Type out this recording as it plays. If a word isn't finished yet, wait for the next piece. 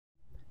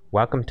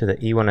Welcome to the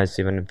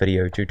e107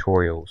 video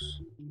tutorials.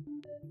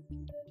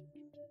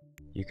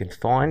 You can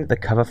find the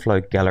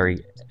CoverFlow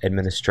Gallery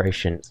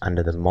administration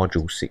under the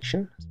Module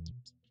section.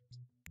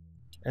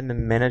 In the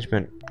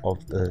management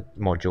of the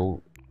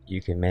module,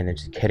 you can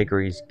manage the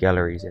categories,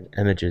 galleries and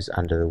images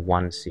under the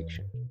One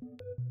section.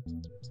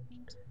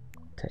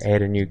 To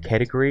add a new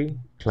category,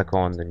 click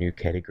on the New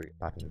Category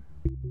button.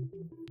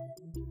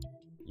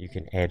 You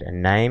can add a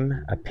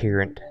name, a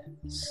parent,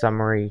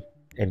 summary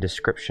and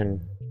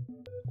description.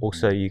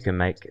 Also, you can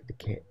make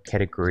the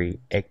category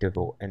active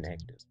or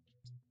inactive.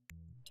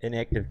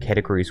 Inactive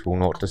categories will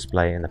not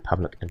display in the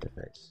public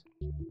interface.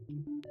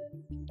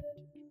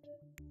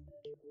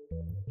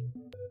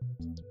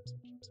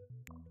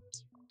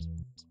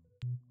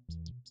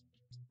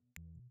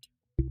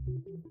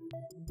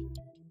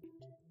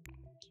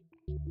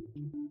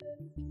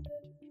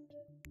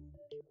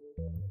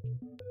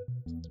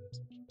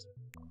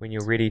 When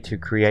you're ready to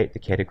create the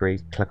category,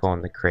 click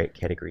on the Create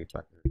Category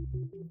button.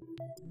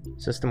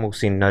 System will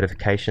send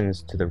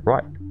notifications to the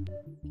right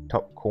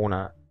top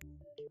corner,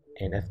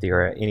 and if there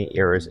are any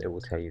errors it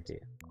will tell you there.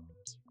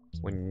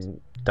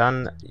 When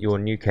done, your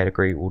new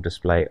category will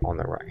display on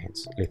the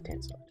left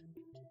hand side.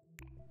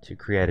 To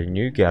create a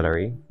new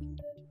gallery,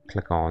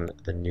 click on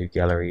the New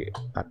Gallery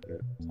button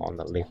on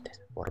the left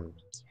bottom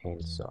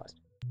hand side.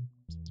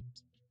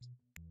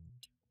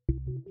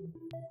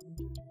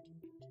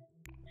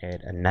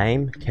 Add a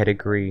name,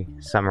 category,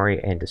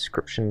 summary and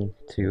description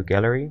to your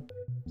gallery.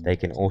 They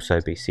can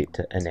also be set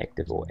to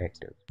inactive or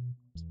active.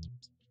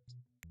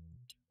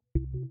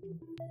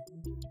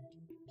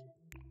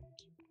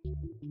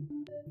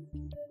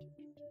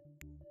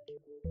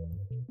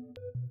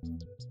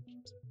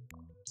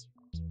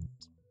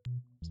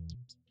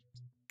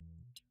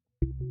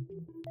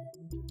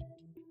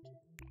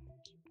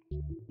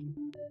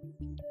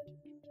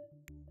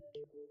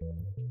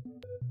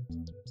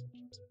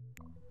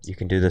 You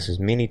can do this as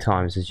many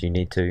times as you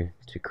need to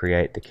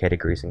create the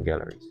categories and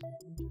galleries.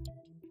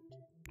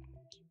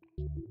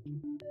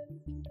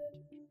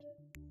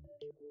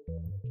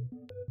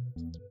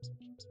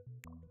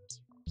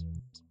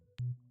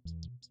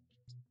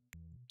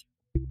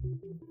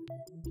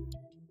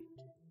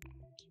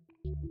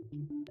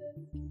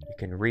 You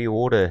can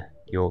reorder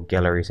your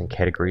galleries and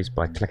categories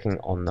by clicking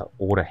on the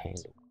order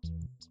handle.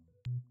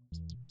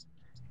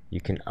 You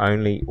can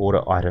only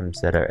order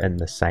items that are in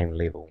the same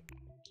level.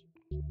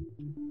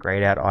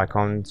 Grayed out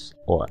icons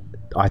or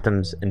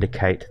items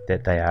indicate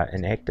that they are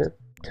inactive.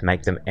 To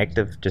make them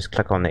active, just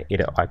click on the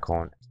edit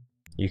icon.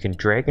 You can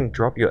drag and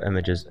drop your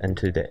images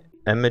into the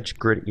image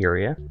grid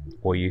area,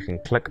 or you can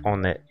click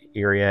on that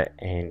area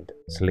and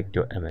select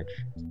your image.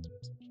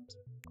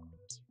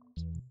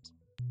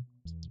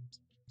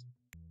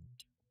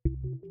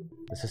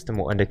 The system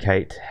will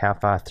indicate how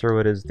far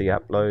through it is the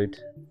upload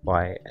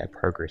by a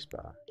progress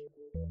bar.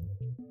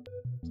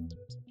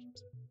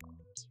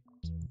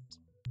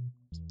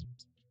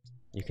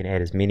 You can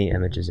add as many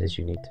images as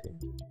you need to.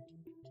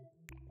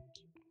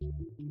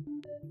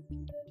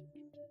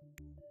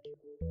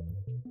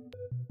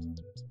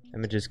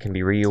 Images can be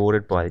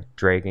reordered by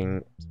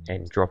dragging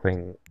and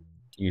dropping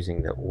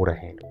using the order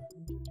handle.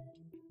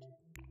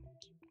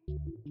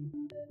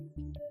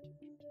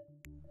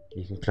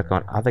 You can click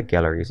on other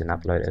galleries and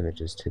upload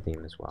images to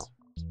them as well.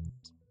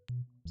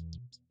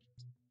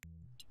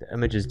 The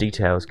image's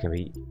details can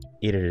be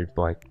edited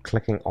by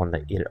clicking on the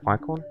edit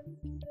icon.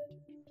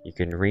 You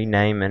can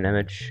rename an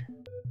image,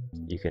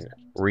 you can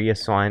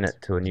reassign it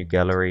to a new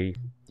gallery,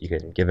 you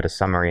can give it a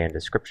summary and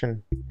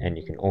description, and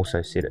you can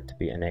also set it to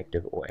be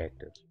inactive or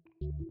active.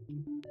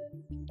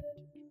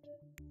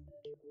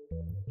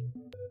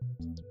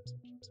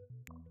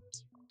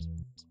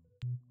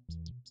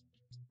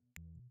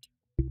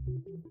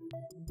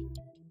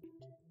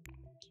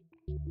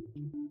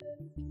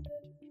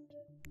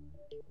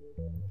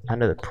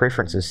 Under the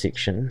Preferences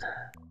section,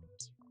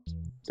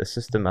 the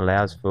system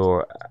allows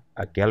for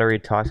a gallery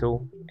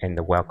title and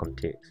the welcome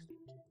text.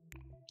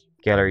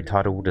 Gallery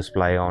title will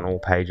display on all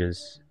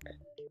pages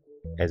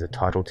as a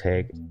title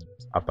tag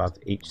above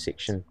each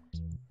section,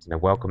 and the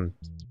welcome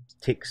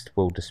text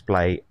will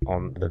display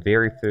on the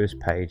very first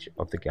page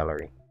of the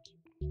gallery.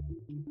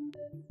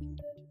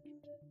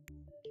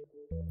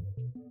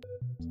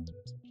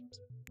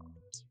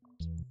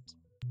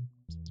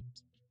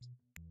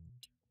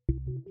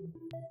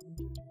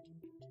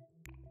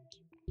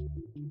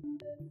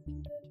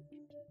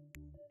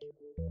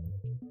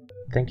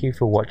 Thank you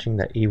for watching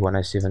the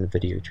e107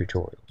 video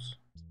tutorials.